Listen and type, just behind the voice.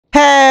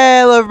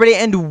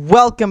everybody, and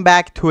welcome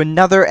back to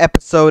another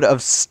episode of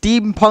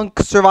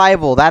Steampunk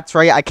Survival. That's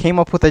right, I came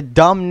up with a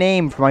dumb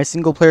name for my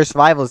single-player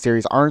survival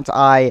series. Aren't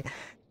I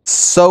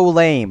so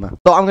lame?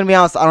 So I'm gonna be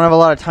honest, I don't have a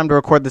lot of time to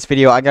record this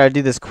video. I gotta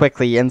do this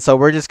quickly, and so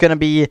we're gonna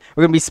be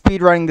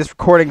speedrunning this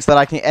recording so that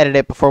I can edit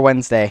it before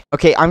Wednesday.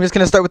 Okay, I'm just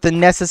gonna start with the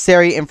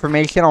necessary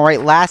information.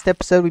 Alright, last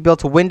episode we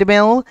built a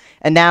windmill,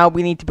 and now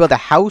we need to build a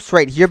house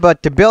right here.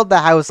 But to build the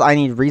house, I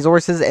need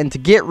resources, and to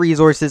get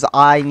resources,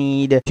 I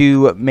need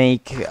to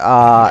make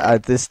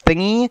this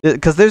thingy,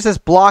 because there's this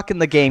block in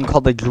the game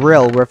called the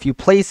drill, where if you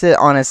place it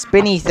on a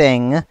spinny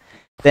thing,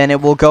 then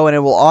it will go and it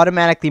will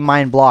automatically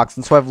mine blocks.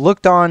 And so I've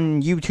looked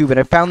on YouTube and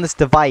I found this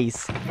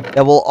device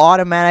that will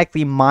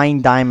automatically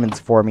mine diamonds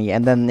for me.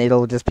 And then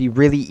it'll just be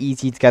really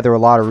easy to gather a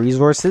lot of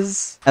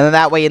resources. And then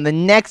that way in the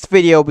next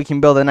video we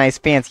can build a nice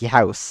fancy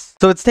house.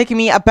 So it's taken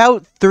me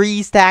about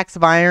 3 stacks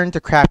of iron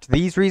to craft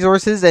these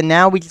resources. And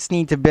now we just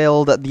need to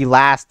build the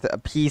last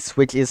piece,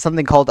 which is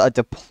something called a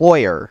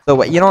deployer.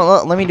 So you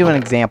know, let me do an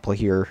example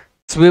here.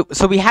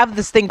 So we have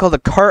this thing called a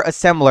cart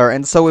assembler,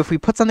 and so if we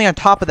put something on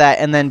top of that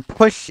and then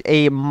push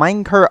a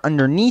minecart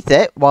underneath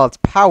it while it's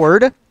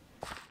powered,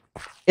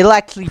 it'll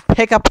actually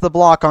pick up the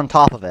block on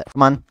top of it.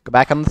 Come on, go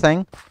back on the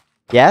thing.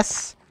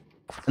 Yes.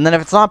 And then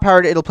if it's not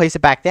powered, it'll place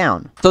it back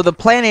down. So the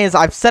plan is,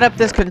 I've set up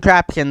this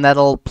contraption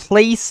that'll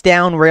place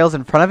down rails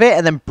in front of it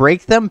and then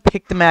break them,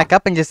 pick them back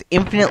up, and just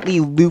infinitely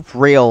loop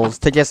rails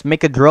to just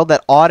make a drill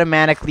that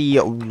automatically,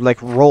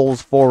 like,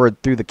 rolls forward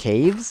through the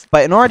caves.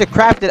 But in order to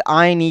craft it,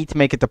 I need to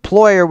make a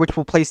deployer, which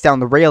will place down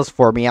the rails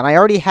for me. And I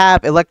already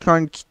have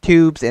electron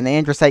tubes and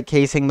andesite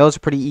casing. Those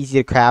are pretty easy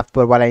to craft,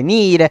 but what I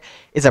need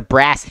is a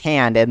brass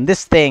hand, and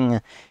this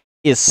thing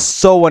is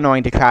so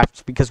annoying to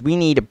craft because we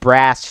need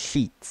brass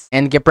sheets.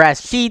 And to get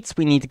brass sheets,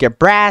 we need to get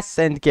brass,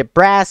 and to get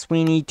brass,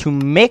 we need to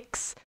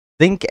mix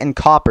zinc and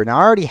copper. Now,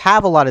 I already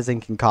have a lot of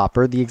zinc and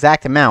copper, the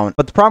exact amount,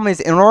 but the problem is,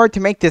 in order to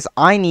make this,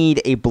 I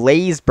need a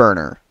blaze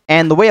burner.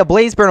 And the way a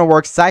blaze burner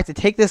works is I have to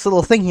take this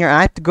little thing here, and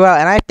I have to go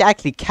out, and I have to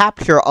actually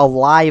capture a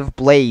live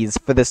blaze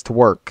for this to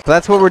work. So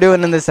that's what we're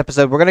doing in this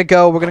episode. We're gonna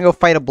go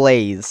fight a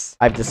blaze.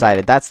 I've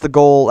decided. That's the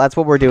goal. That's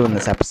what we're doing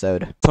this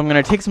episode. So I'm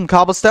gonna take some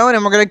cobblestone,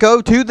 and we're gonna go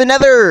to the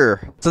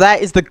nether. So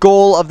that is the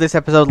goal of this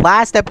episode.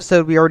 Last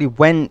episode, we already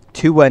went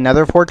to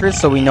another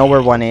fortress, so we know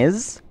where one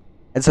is.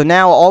 And so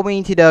now, all we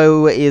need to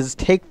do is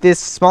take this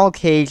small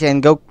cage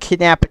and go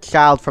kidnap a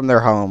child from their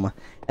home.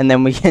 And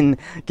then we can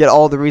get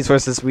all the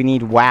resources we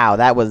need. Wow,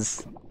 that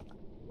was...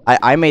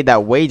 I made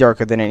that way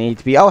darker than it needed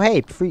to be. Oh,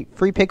 hey,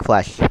 free pig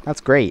flesh. That's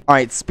great.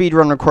 Alright,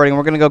 speedrun recording.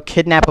 We're gonna go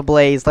kidnap a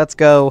blaze. Let's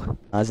go.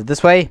 Is it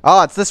this way?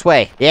 Oh, it's this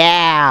way.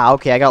 Yeah!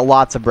 Okay, I got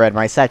lots of bread.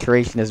 My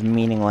saturation is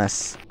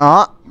meaningless.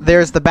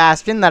 There's the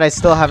bastion that I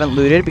still haven't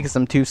looted because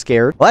I'm too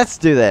scared. Let's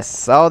do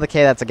this. Oh,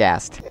 okay, that's a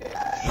ghast.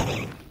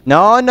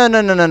 No.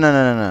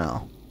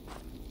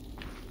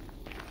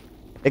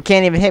 It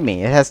can't even hit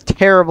me. It has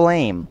terrible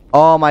aim.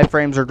 Oh, my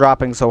frames are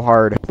dropping so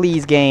hard.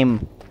 Please,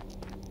 game.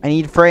 I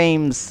need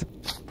frames.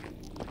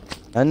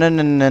 No.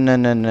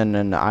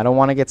 I don't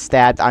want to get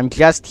stabbed. I'm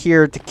just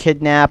here to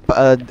kidnap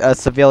a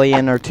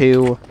civilian or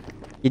two.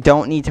 You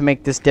don't need to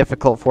make this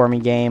difficult for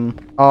me, game.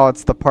 Oh,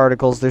 it's the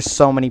particles. There's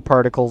so many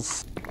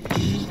particles.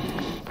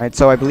 Alright,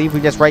 so I believe we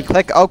just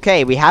right-click.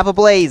 Okay, we have a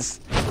blaze.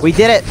 We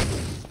did it.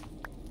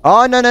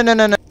 Oh, no.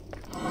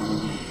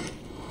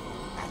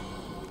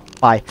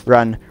 Bye.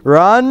 Run.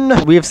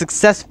 We have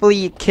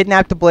successfully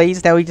kidnapped a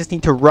blaze. Now we just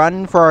need to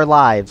run for our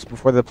lives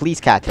before the police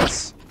catch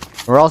us.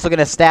 We're also going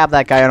to stab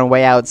that guy on our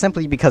way out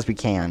simply because we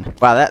can.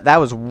 Wow, that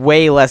was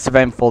way less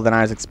eventful than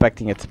I was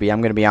expecting it to be. I'm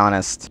going to be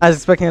honest. I was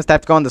expecting us to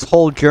have to go on this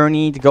whole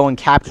journey to go and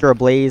capture a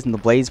blaze in the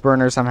blaze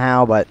burner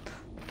somehow, but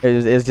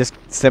it was just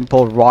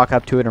simple. Walk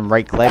up to it and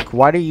right click.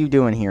 What are you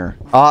doing here?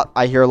 Oh,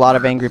 I hear a lot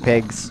of angry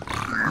pigs.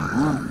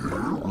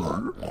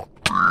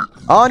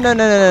 Oh,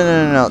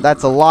 no.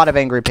 That's a lot of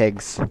angry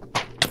pigs.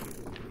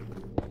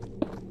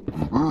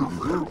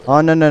 Oh,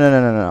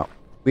 no.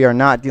 We are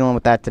not dealing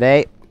with that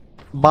today.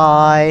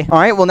 Bye.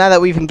 Alright, well, now that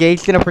we've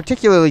engaged in a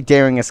particularly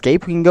daring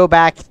escape, we can go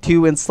back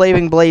to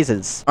enslaving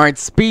blazes. Alright,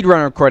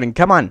 speedrun recording.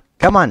 Come on.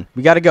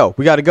 We gotta go.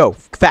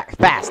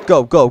 Fast.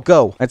 Go.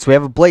 Alright, so we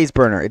have a blaze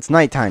burner. It's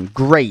nighttime.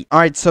 Great.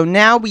 Alright, so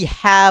now we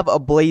have a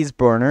blaze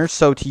burner.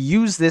 So to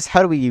use this,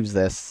 how do we use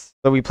this?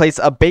 So we place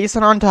a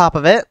basin on top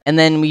of it, and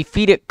then we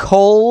feed it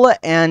coal,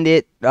 and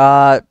it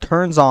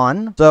turns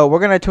on. So we're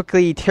gonna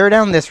quickly tear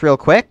down this real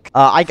quick.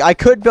 I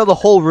could build a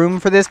whole room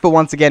for this, but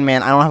once again,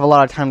 man, I don't have a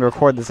lot of time to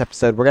record this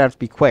episode. We're gonna have to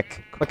be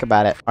quick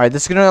about it. Alright,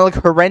 this is gonna look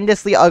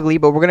horrendously ugly,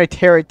 but we're gonna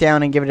tear it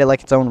down and give it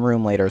like its own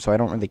room later, so I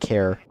don't really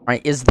care.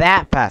 Alright, is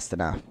that fast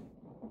enough?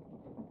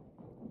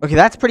 Okay,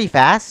 that's pretty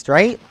fast,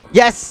 right?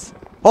 Yes!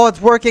 Oh, it's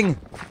working!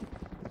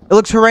 It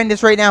looks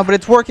horrendous right now, but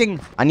it's working.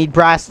 I need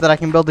brass so that I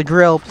can build a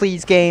drill.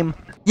 Please, game.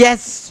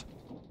 Yes!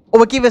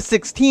 Oh, it gave us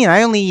 16.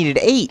 I only needed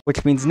 8,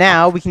 which means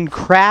now we can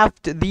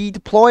craft the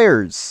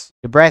deployers.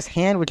 The brass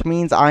hand, which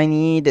means I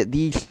need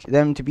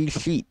them to be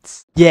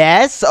sheets.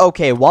 Yes,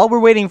 okay, while we're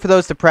waiting for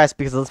those to press,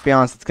 because let's be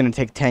honest, it's going to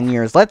take 10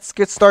 years, let's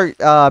start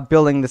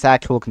building this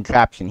actual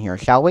contraption here,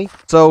 shall we?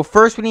 So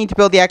first we need to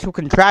build the actual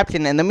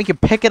contraption, and then we can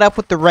pick it up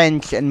with the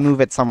wrench and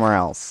move it somewhere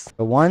else.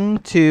 So 1,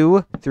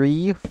 2,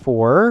 3,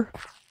 4...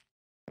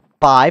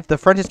 5. The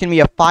front is going to be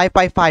a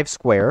 5x5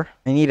 square.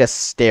 I need a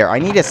stair. I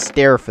need a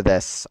stair for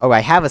this. Oh, I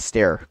have a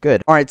stair.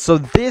 Good. Alright, so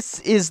this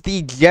is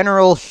the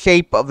general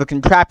shape of the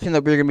contraption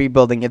that we're going to be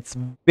building. It's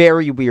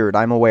very weird,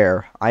 I'm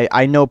aware.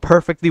 I know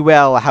perfectly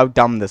well how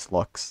dumb this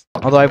looks.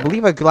 Although I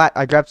believe I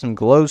grabbed some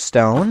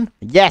glowstone.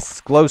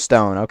 Yes,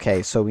 glowstone.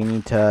 Okay, so we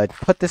need to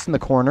put this in the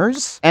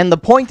corners. And the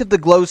point of the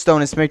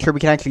glowstone is to make sure we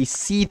can actually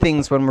see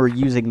things when we're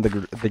using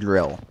the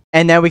drill.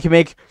 And now we can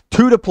make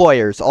 2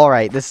 deployers.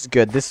 Alright, this is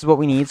good. This is what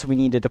we need. So we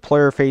need a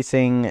deployer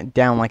facing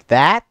down like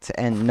that.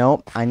 And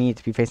nope, I need it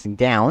to be facing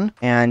down.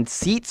 And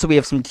seats, so we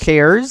have some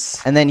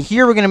chairs. And then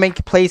here we're going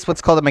to place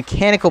what's called a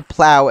mechanical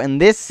plow.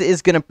 And this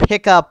is going to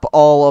pick up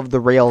all of the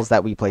rails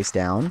that we place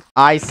down.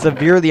 I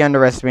severely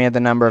underestimated the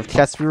number of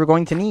chests we were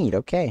going to need.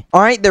 Okay.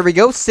 Alright, there we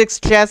go. 6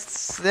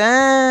 chests.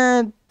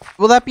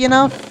 Will that be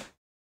enough?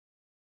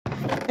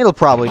 It'll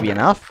probably be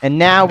enough. And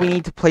now we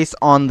need to place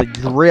on the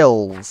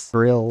drills.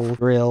 Drill,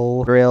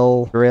 drill,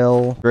 drill,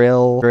 drill,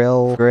 drill,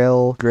 drill,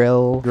 drill,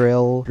 drill,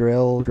 drill,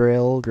 drill,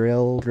 drill,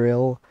 drill,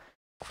 drill.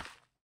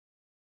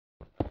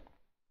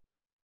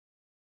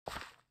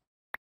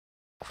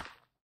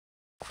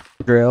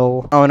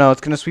 Drill. Oh no,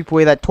 it's gonna sweep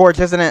away that torch,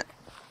 isn't it?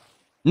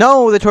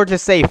 No, the torch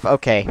is safe.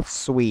 Okay,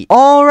 sweet.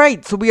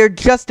 Alright, so we are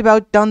just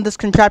about done this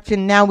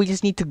contraption. Now we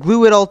just need to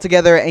glue it all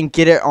together and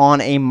get it on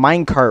a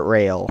minecart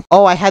rail.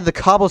 Oh, I had the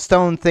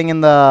cobblestone thing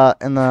and the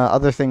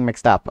other thing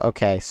mixed up.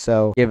 Okay,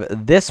 so give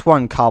this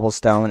one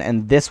cobblestone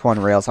and this one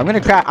rails. I'm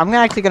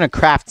actually gonna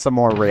craft some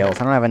more rails.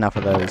 I don't have enough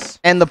of those.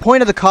 And the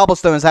point of the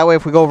cobblestone is that way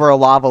if we go over a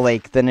lava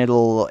lake, then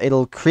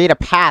it'll create a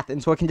path,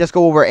 and so it can just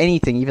go over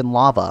anything, even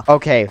lava.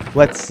 Okay,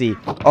 let's see.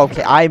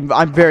 Okay,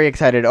 I'm very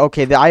excited.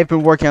 Okay, I've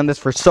been working on this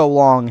for so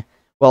long.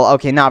 Well,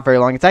 okay, not very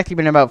long. It's actually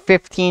been about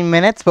 15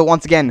 minutes, but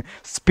once again,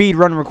 speed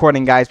run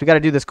recording, guys. We gotta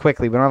do this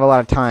quickly. We don't have a lot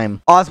of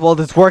time. Oswald,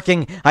 it's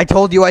working. I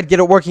told you I'd get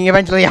it working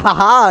eventually.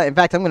 Haha! In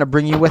fact, I'm gonna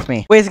bring you with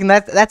me. Wait a second,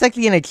 that's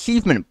actually an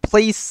achievement.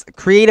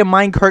 Create a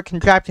minecart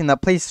contraption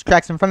that places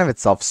tracks in front of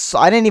itself. So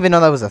I didn't even know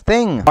that was a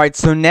thing. Alright,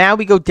 so now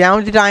we go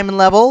down to diamond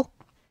level.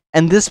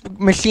 And this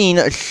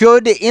machine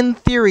should, in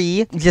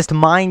theory, just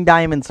mine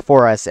diamonds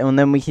for us. And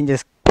then we can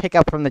just pick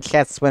up from the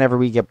chests whenever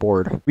we get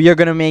bored. We are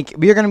gonna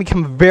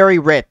become very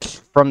rich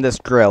from this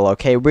drill,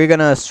 okay? We're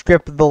gonna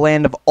strip the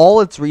land of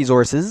all its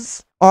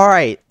resources.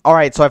 Alright,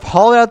 so I've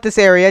hollowed out this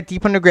area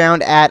deep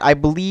underground at, I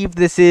believe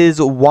this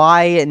is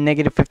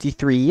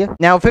Y-53.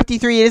 Now,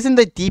 53 isn't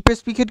the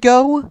deepest we could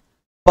go,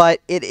 but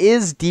it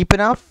is deep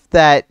enough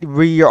that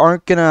we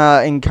aren't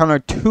gonna encounter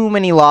too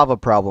many lava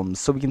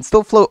problems. So we can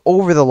still float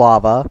over the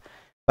lava,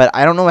 but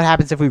I don't know what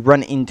happens if we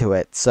run into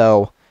it,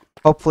 so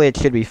hopefully it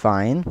should be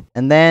fine.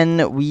 And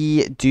then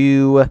we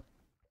do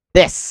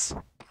this.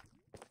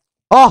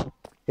 Oh,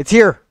 it's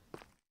here.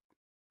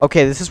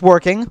 Okay, this is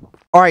working.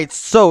 Alright,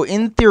 so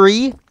in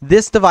theory,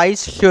 this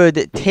device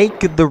should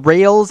take the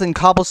rails and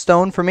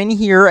cobblestone from in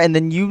here and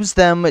then use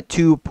them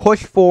to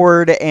push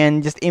forward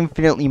and just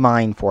infinitely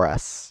mine for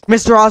us.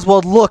 Mr.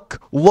 Oswald,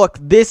 look,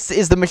 this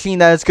is the machine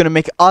that is going to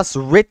make us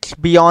rich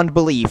beyond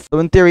belief. So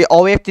in theory,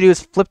 all we have to do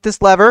is flip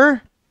this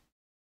lever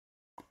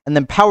and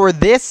then power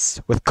this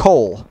with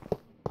coal.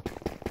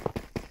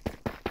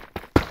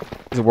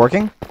 Is it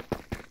working?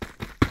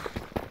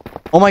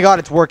 Oh my god,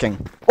 it's working.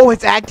 Oh,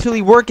 it's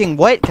actually working.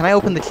 What? Can I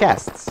open the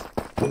chests?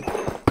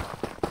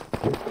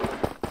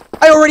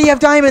 I already have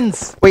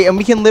diamonds! Wait, and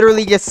we can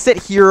literally just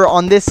sit here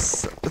on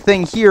this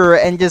thing here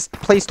and just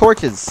place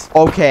torches.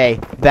 Okay,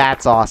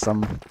 that's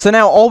awesome. So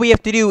now all we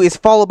have to do is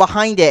follow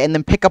behind it and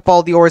then pick up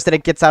all the ores that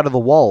it gets out of the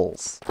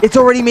walls. It's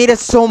already made us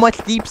so much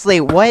deep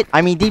slate. What?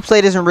 I mean, deep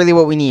slate isn't really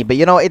what we need, but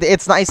you know,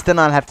 it's nice to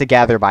not have to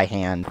gather by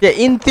hand. Yeah,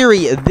 in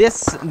theory,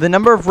 the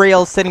number of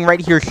rails sitting right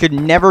here should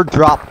never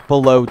drop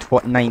below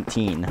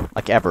 19,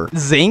 like ever.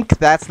 Zinc,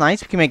 that's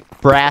nice. We can make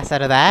brass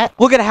out of that.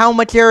 Look at how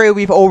much area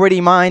we've already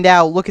mined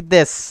out. Look at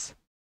this.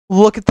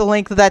 Look at the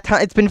length of that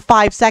time. It's been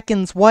 5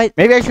 seconds. What?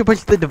 Maybe I should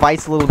push the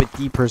device a little bit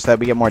deeper so that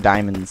we get more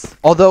diamonds.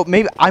 Although,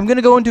 maybe I'm going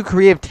to go into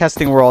creative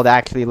testing world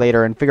actually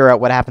later and figure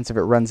out what happens if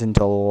it runs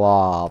into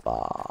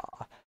lava.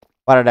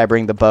 Why did I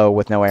bring the bow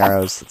with no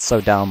arrows? It's so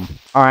dumb.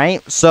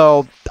 Alright,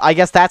 so I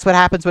guess that's what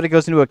happens when it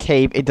goes into a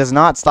cave. It does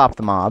not stop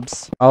the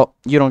mobs. Oh,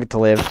 you don't get to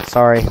live.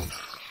 Sorry.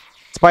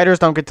 Spiders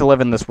don't get to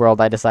live in this world,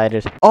 I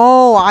decided.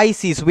 Oh, I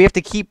see. So we have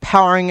to keep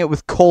powering it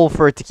with coal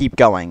for it to keep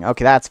going.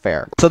 Okay, that's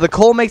fair. So the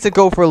coal makes it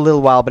go for a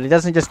little while, but it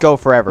doesn't just go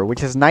forever,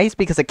 which is nice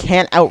because it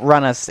can't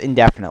outrun us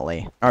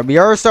indefinitely. All right, we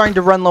are starting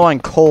to run low on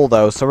coal,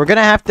 though, so we're going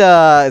to have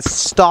to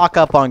stock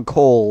up on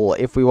coal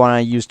if we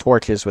want to use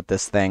torches with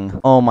this thing.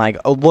 Oh my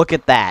god. Oh, look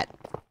at that.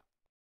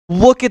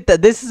 Look at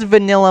that. This is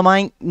vanilla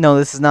mine. No,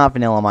 this is not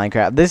vanilla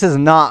Minecraft. This is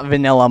not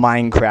vanilla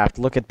Minecraft.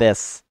 Look at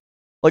this.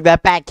 Look,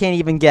 that bat can't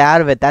even get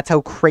out of it. That's how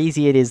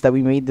crazy it is that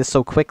we made this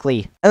so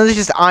quickly. And there's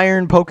just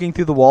iron poking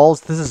through the walls.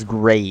 This is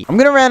great. I'm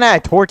gonna run out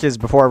of torches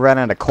before I run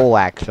out of coal,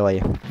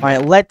 actually.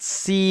 Alright, let's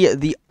see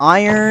the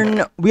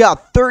iron. We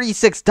got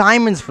 36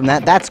 diamonds from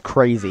that. That's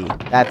crazy.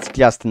 That's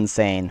just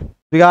insane.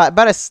 We got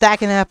about a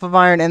stack and a half of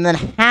iron and then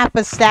half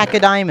a stack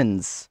of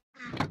diamonds.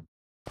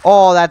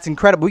 Oh, that's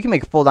incredible. We can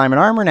make full diamond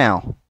armor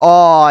now.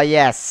 Oh,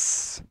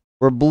 yes.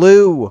 We're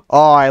blue.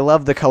 Oh, I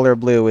love the color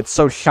blue. It's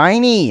so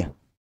shiny.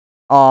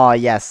 Oh,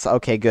 yes.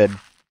 Okay, good.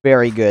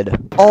 Very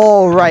good.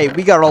 Alright,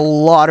 we got a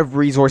lot of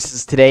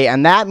resources today,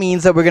 and that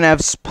means that we're going to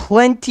have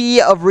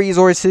plenty of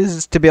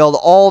resources to build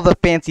all the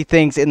fancy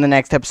things in the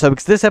next episode,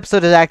 because this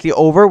episode is actually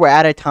over. We're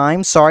out of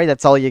time. Sorry,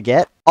 that's all you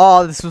get.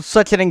 Oh, this was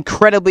such an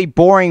incredibly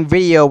boring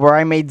video where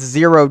I made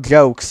 0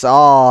 jokes.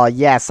 Oh,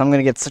 yes, I'm going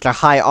to get such a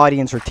high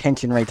audience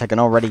retention rate, I can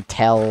already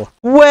tell.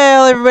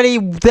 Well, everybody,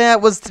 that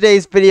was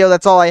today's video.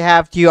 That's all I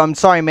have to you. I'm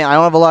sorry, man. I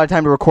don't have a lot of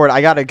time to record.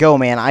 I gotta go,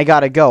 man. I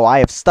gotta go. I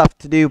have stuff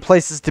to do,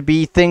 places to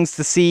be, things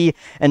to see,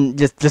 and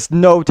just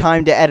no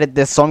time to edit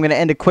this, so I'm going to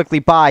end it quickly.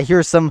 Bye.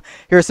 Here's some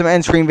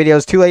end screen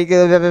videos. Too late.